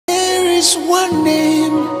is one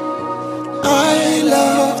name I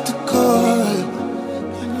love to call,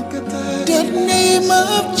 the name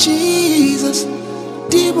of Jesus.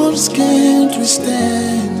 Demons can't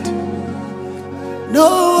withstand.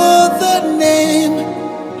 No other name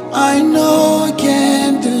I know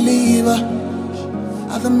can deliver.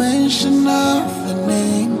 At the mention of the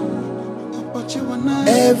name,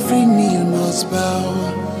 every knee must bow.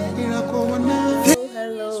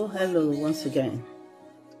 Hello once again.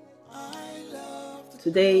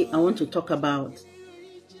 Today I want to talk about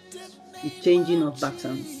the changing of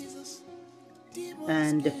batons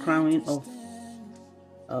and the crowning of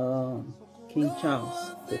King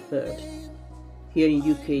Charles III here in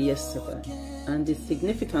UK yesterday, and the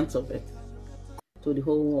significance of it to the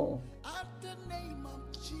whole world.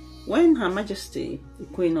 When Her Majesty, the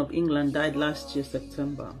Queen of England, died last year,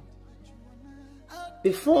 September,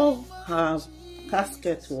 before her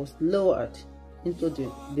casket was lowered into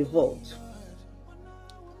the vault,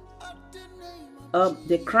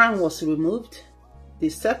 the crown was removed, the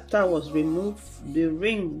scepter was removed, the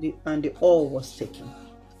ring and the oil was taken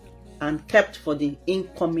and kept for the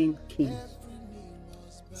incoming king.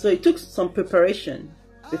 So it took some preparation.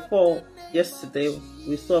 Before yesterday,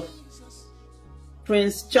 we saw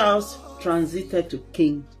Prince Charles transited to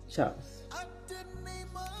King Charles.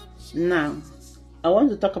 Now, I want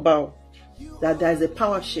to talk about that there is a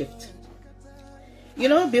power shift. You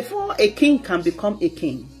know, before a king can become a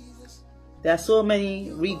king, there are so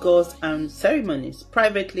many rigors and ceremonies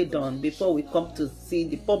privately done before we come to see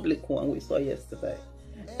the public one we saw yesterday.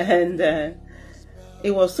 And it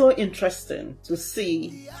was so interesting to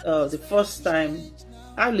see the first time.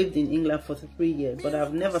 I lived in England for 3 years, but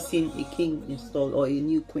I've never seen a king installed or a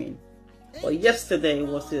new queen. But yesterday it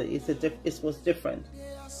was different.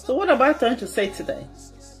 So what am I trying to say today?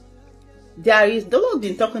 The Lord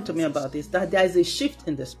been talking to me about this, that there is a shift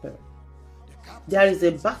in the spirit. There is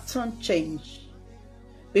a baton change.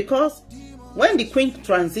 Because when the queen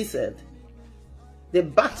transited, there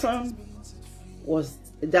was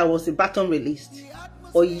a baton released.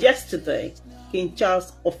 Or yesterday, King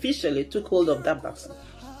Charles officially took hold of that baton.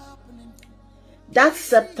 That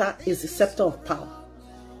scepter is the scepter of power.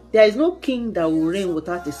 There is no king that will reign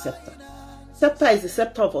without a scepter. Scepter is the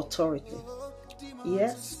scepter of authority.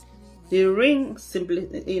 Yes, the ring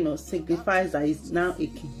signifies that he's now a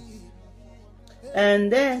king.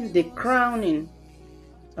 And then the crowning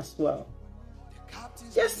as well.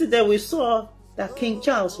 Yesterday we saw that King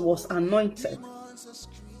Charles was anointed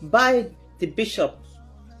by the bishop.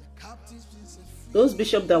 Those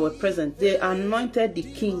bishops that were present, they anointed the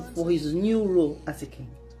king for his new role as a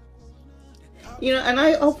king. You know, and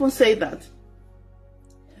I often say that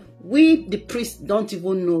we, the priests, don't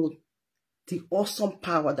even know the awesome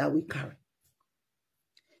power that we carry.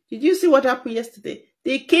 Did you see what happened yesterday?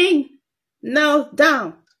 The king knelt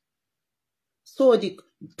down so the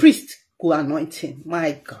priest could anoint him.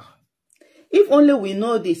 My God. If only we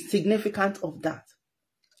know the significance of that.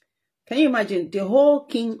 Can you imagine the whole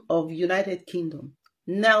king of United Kingdom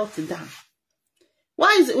knelt down?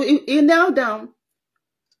 Why is it he knelt down?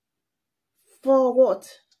 For what?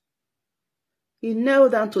 He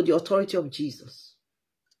knelt down to the authority of Jesus.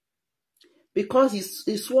 Because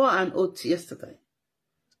he swore an oath yesterday.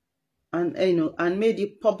 And made a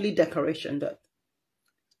public declaration that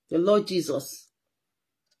the Lord Jesus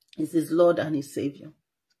is his Lord and his Savior.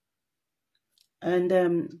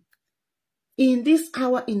 And in this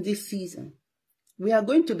hour, in this season, we are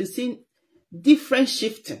going to be seeing different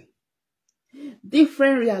shifting,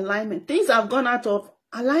 different realignment. Things have gone out of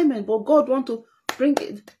alignment, but God wants to bring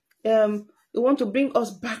it. He wants to bring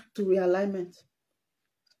us back to realignment.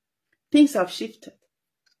 Things have shifted.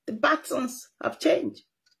 The batons have changed.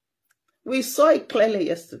 We saw it clearly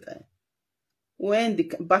yesterday when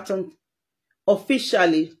the baton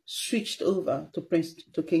officially switched over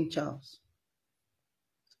to King Charles.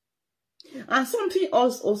 And something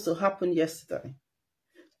else also happened yesterday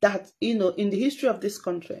that, in the history of this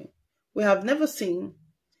country, we have never seen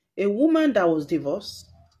a woman that was divorced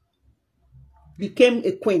became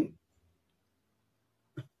a queen.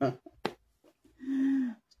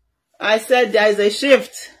 I said there is a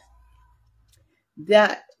shift.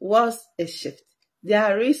 There was a shift.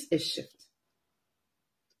 There is a shift.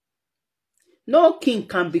 No king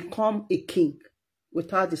can become a king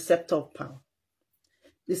without the scepter of power,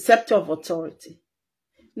 the scepter of authority.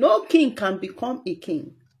 No king can become a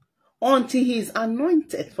king until he is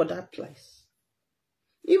anointed for that place.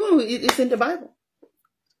 Even it's in the Bible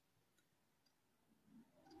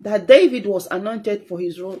that David was anointed for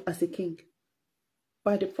his role as a king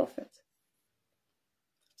by the prophet.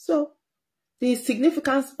 So the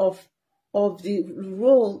significance of of the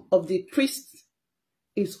role of the priest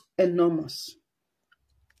is enormous.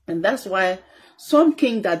 And that's why some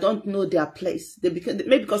kings that don't know their place, maybe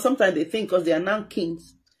because sometimes they think because they are now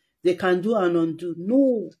kings, they can do and undo.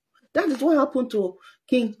 No, that is what happened to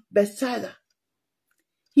King Bethsaida.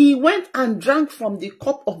 He went and drank from the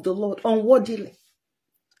cup of the Lord unworthily.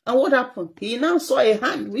 And what happened? He now saw a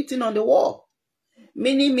hand written on the wall.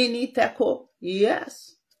 Mini tekel.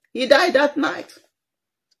 Yes. He died that night.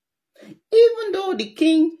 Even though the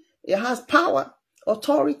king has power,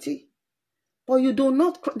 authority, but you do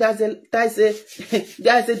not, there's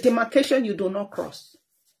a demarcation you do not cross.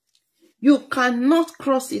 You cannot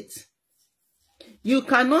cross it. You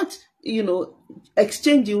cannot,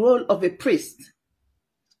 exchange the role of a priest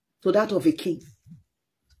to that of a king.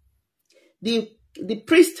 The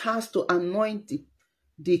priest has to anoint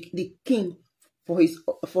the king for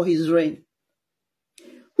his reign.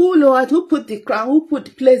 Who, Lord, who placed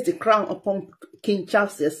the crown upon King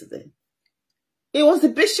Charles yesterday? It was the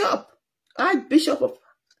bishop, Archbishop of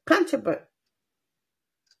Canterbury.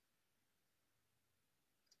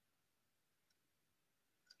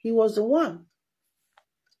 He was the one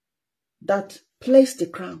that placed the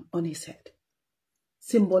crown on his head,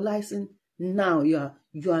 symbolizing now you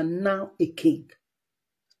are now a king.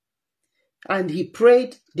 And he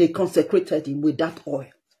prayed, they consecrated him with that oil.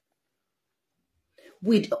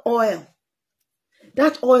 With oil.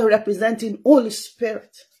 That oil representing Holy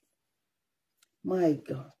Spirit. My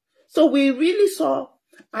God. So we really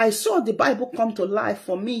I saw the Bible come to life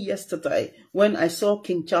for me yesterday when I saw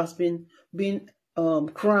King Charles being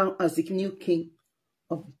crowned as the new king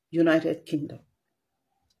of United Kingdom.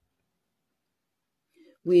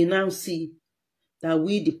 We now see that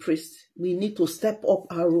we, the priests, we need to step up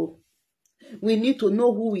our role. We need to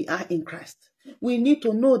know who we are in Christ. We need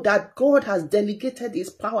to know that God has delegated his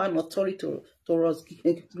power and authority to us.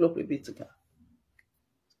 Glory be to God.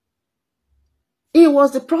 It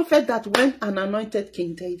was the prophet that went and anointed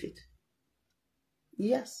King David.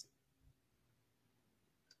 Yes.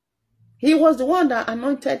 He was the one that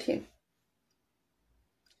anointed him.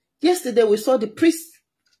 Yesterday we saw the priest.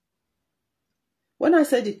 When I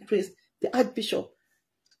said the priest, the archbishop,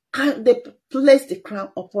 and they placed the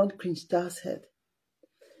crown upon King Charles' head.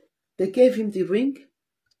 They gave him the ring,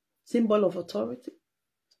 symbol of authority.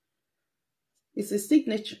 It's a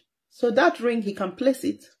signature. So that ring, he can place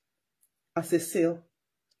it as a seal.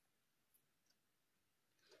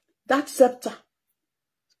 That scepter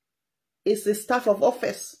is the staff of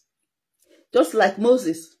office. Just like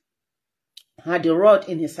Moses had a rod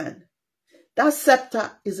in his hand. That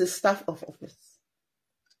scepter is a staff of office.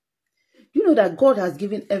 You know that God has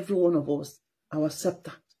given every one of us our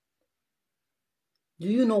scepter. Do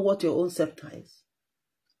you know what your own scepter is?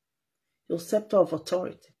 Your scepter of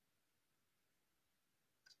authority.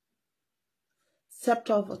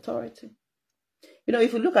 Scepter of authority. You know,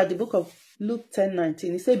 if you look at the book of Luke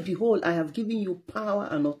 10:19, it says, behold, I have given you power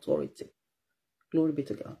and authority. Glory be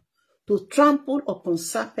to God. To trample upon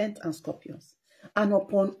serpents and scorpions. And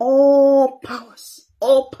upon all powers.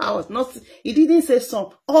 All powers. Not, he didn't say some.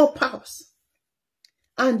 All powers.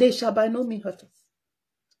 And they shall by no means hurt us.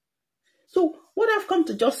 So what I've come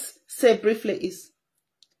to just say briefly is,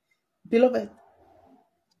 beloved,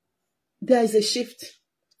 there is a shift.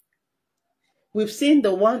 We've seen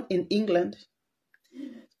the one in England.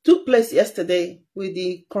 Took place yesterday with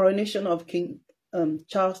the coronation of King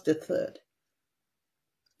Charles III.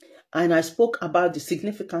 And I spoke about the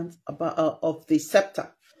significance of the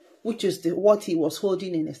scepter, which is what he was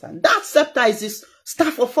holding in his hand. That scepter is his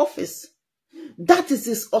staff of office. That is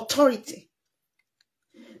his authority.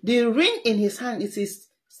 The ring in his hand is his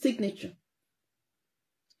signature.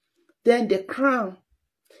 Then the crown.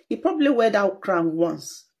 He probably wear that crown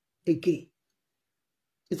once again.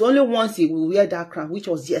 It's only once he will wear that crown, which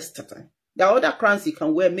was yesterday. There are other crowns he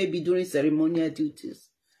can wear maybe during ceremonial duties.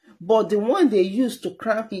 But the one they used to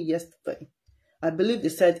crown him yesterday, I believe they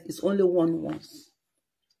said it's only one once.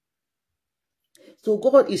 So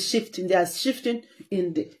God is shifting. They are shifting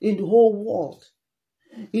in the whole world.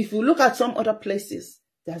 If you look at some other places,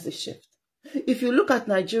 there's a shift. If you look at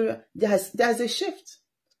Nigeria, there's a shift.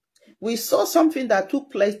 We saw something that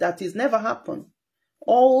took place that has never happened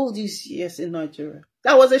all these years in Nigeria.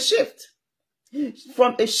 That was a shift.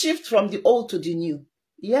 From the old to the new.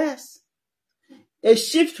 Yes. A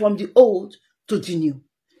shift from the old to the new.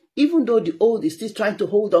 Even though the old is still trying to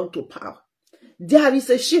hold on to power. There is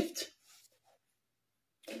a shift.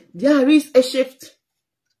 There is a shift.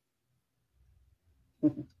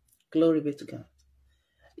 Glory be to God.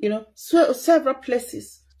 You know, so several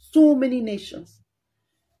places, so many nations.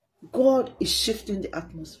 God is shifting the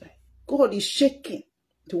atmosphere. God is shaking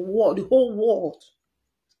the whole world.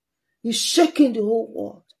 He's shaking the whole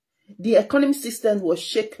world. The economic system was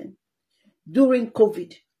shaken. During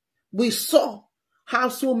COVID, we saw how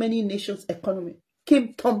so many nations' economy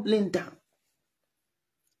came tumbling down.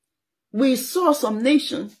 We saw some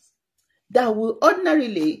nations that would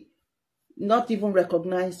ordinarily not even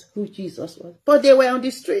recognize who Jesus was. But they were on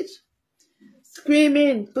the streets,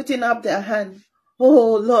 screaming, putting up their hand.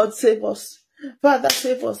 Oh, Lord, save us. Father,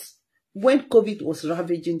 save us. When COVID was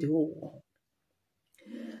ravaging the whole world.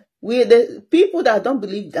 The people that don't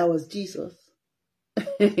believe that was Jesus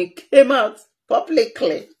came out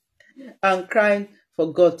publicly and crying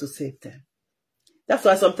for God to save them. That's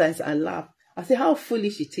why sometimes I laugh. I say how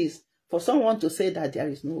foolish it is for someone to say that there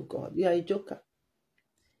is no God. You are a joker.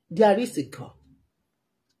 There is a God.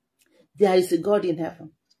 There is a God in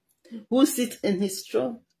heaven who sits in his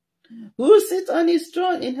throne. Who sits on his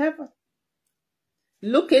throne in heaven,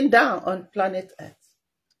 looking down on planet Earth.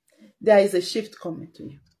 There is a shift coming to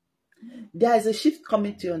you. There is a shift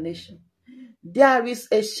coming to your nation. There is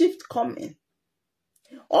a shift coming.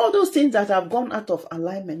 All those things that have gone out of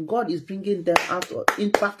alignment, God is bringing them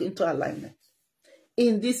back into alignment.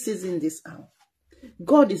 In this season, this hour,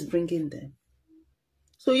 God is bringing them.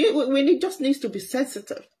 So just need to be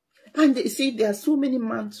sensitive. And you see, there are so many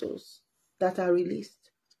mantles that are released.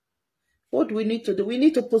 What do we need to do? We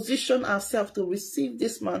need to position ourselves to receive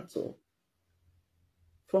this mantle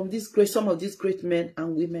from some of these great men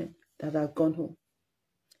and women that have gone home.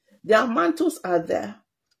 Their mantles are there.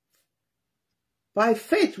 By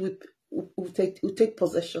faith, we take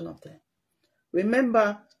possession of them.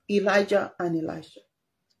 Remember Elijah and Elisha.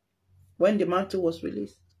 When the mantle was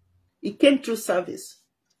released, it came through service.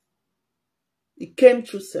 It came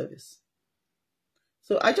through service.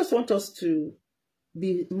 So I just want us to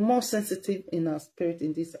be more sensitive in our spirit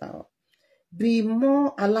in this hour. Be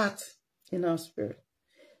more alert in our spirit.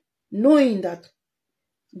 Knowing that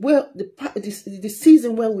the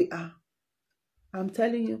season where we are, I'm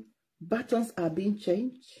telling you, batons are being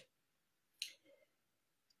changed.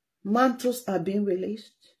 Mantles are being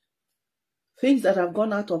released. Things that have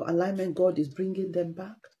gone out of alignment, God is bringing them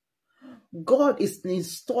back. God is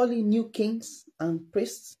installing new kings and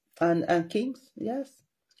priests and kings, yes.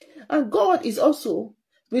 And God is also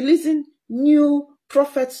releasing new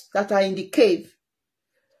prophets that are in the cave.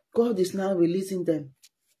 God is now releasing them.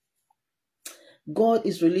 God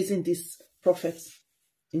is releasing these prophets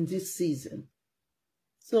in this season.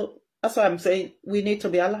 So that's why I'm saying we need to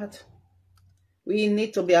be alert. We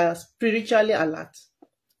need to be spiritually alert,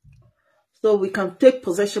 so we can take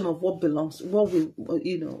possession of what belongs to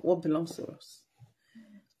us.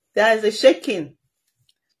 There is a shaking,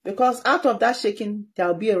 because out of that shaking there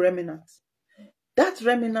will be a remnant. That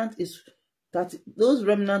remnant those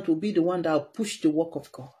remnants will be the one that will push the work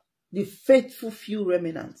of God. The faithful few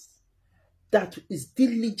remnants that is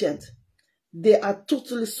diligent. They are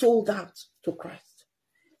totally sold out to Christ.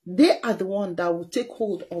 They are the one that will take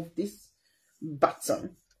hold of this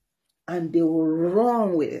baton and they will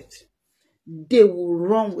run with it. They will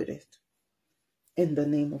run with it in the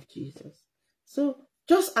name of Jesus. So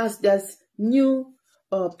just as there's new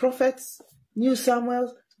prophets, new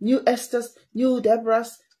Samuels, new Esthers, new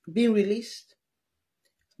Deborahs being released,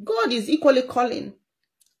 God is equally calling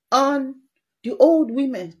on the old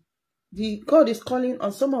women. God is calling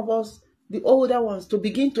on some of us, the older ones, to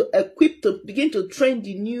begin to equip, to begin to train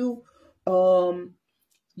the new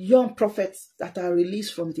young prophets that are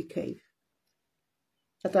released from the cave.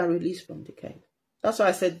 That's why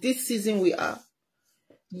I said this season we are.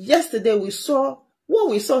 Yesterday we saw, what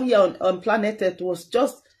we saw here on planet Earth was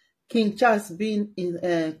just King Charles being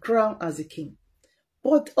crowned as a king.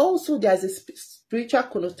 But also there's a spiritual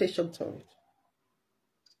connotation to it.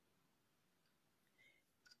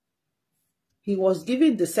 He was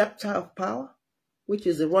given the scepter of power, which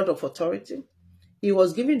is the rod of authority. He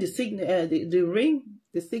was given the ring,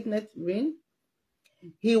 the signet ring.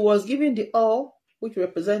 He was given the oil, which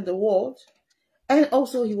represents the world. And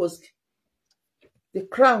also the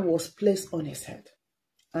crown was placed on his head.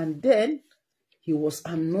 And then he was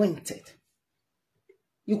anointed.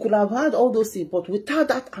 You could have had all those things, but without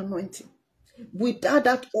that anointing, without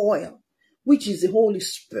that oil, which is the Holy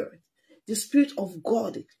Spirit, the Spirit of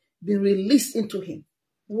God being released into him.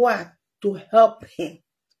 Why? To help him.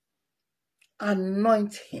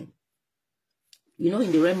 Anoint him. You know,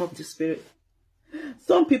 in the realm of the Spirit,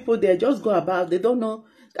 some people, they just go about, they don't know.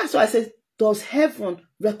 That's why I said, does heaven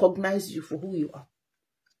recognize you for who you are?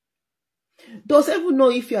 Does heaven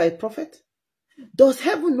know if you are a prophet? Does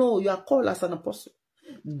heaven know you are called as an apostle?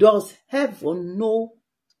 Does heaven know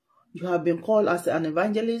you have been called as an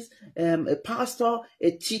evangelist, a pastor,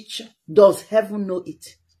 a teacher? Does heaven know it?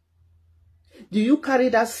 Do you carry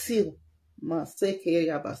that seal?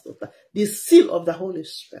 The seal of the Holy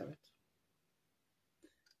Spirit.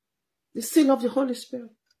 The seal of the Holy Spirit.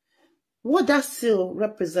 What that seal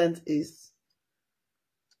represents is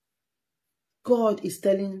God is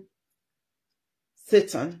telling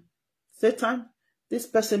Satan, Satan, this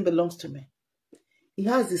person belongs to me. He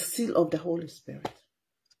has the seal of the Holy Spirit.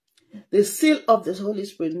 The seal of the Holy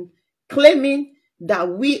Spirit claiming that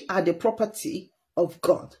we are the property of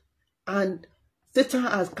God. And Satan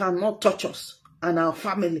cannot touch us and our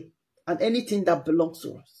family and anything that belongs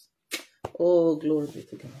to us. Oh, glory be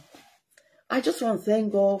to God. I just want to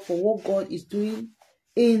thank God for what God is doing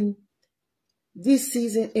in this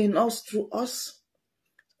season, in us, through us.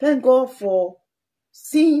 Thank God for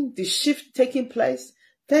seeing the shift taking place.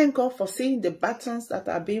 Thank God for seeing the batons that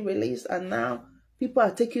are being released. And now people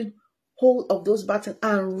are taking hold of those batons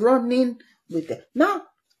and running with them. Now,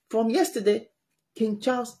 from yesterday, King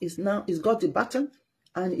Charles is got the baton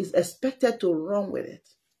and is expected to run with it.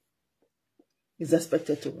 He's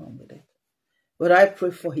expected to run with it. But I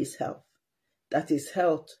pray for his health, that his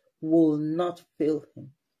health will not fail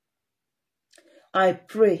him. I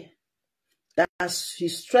pray that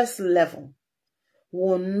his stress level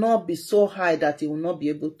will not be so high that he will not be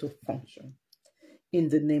able to function. In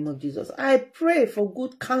the name of Jesus. I pray for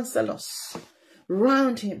good counselors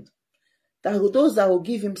around him, that those that will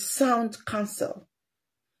give him sound counsel.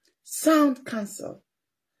 Sound counsel.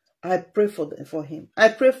 I pray for him. I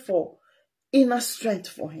pray for inner strength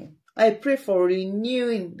for him. I pray for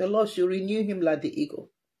renewing. The Lord should renew him like the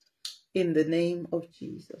eagle. In the name of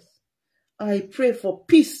Jesus. I pray for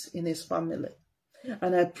peace in his family.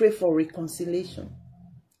 And I pray for reconciliation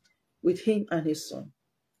with him and his son.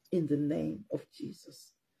 In the name of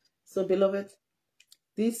Jesus. So, beloved,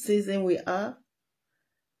 this season we are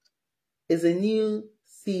is a new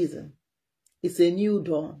season. It's a new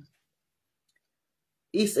dawn.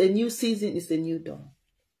 It's a new season. It's a new dawn.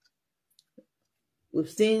 We've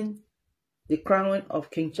seen the crowning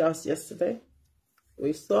of King Charles yesterday.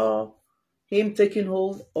 We saw him taking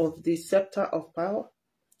hold of the scepter of power,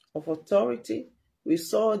 of authority. We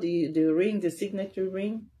saw the ring, the signature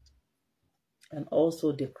ring, and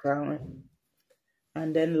also the crown.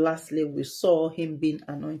 And then lastly, we saw him being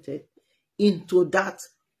anointed into that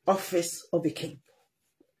office of a king.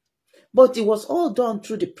 But it was all done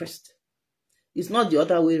through the priest. It's not the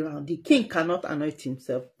other way around. The king cannot anoint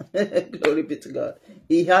himself. Glory be to God.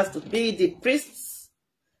 He has to be the priests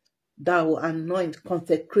that will anoint,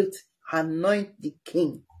 consecrate, anoint the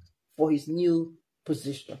king for his new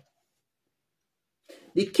position.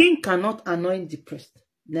 The king cannot anoint the priest.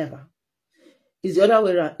 Never. It's the other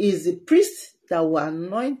way around. It's the priest that will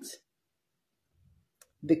anoint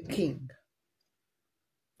the king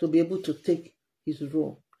to be able to take his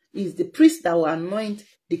role. It's the priest that will anoint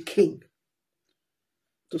the king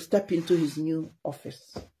to step into his new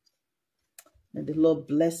office. May the Lord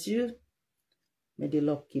bless you. May the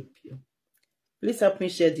Lord keep you. Please help me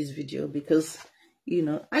share this video because, you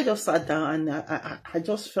know, I just sat down and I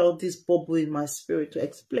just felt this bubble in my spirit to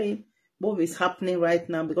explain what is happening right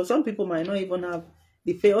now. Because some people might not even have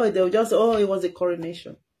the faith. Oh, they'll just, oh, it was a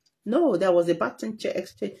coronation. No, there was a baton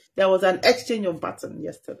exchange. There was an exchange of baton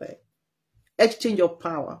yesterday. Exchange of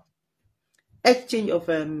power. Exchange of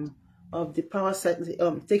the power,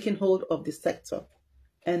 taking hold of the scepter,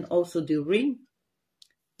 and also the ring,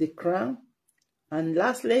 the crown, and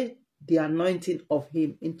lastly, the anointing of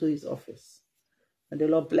him into his office. And the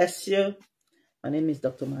Lord bless you. My name is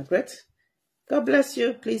Dr. Margaret. God bless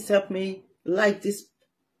you. Please help me like this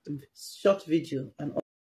short video and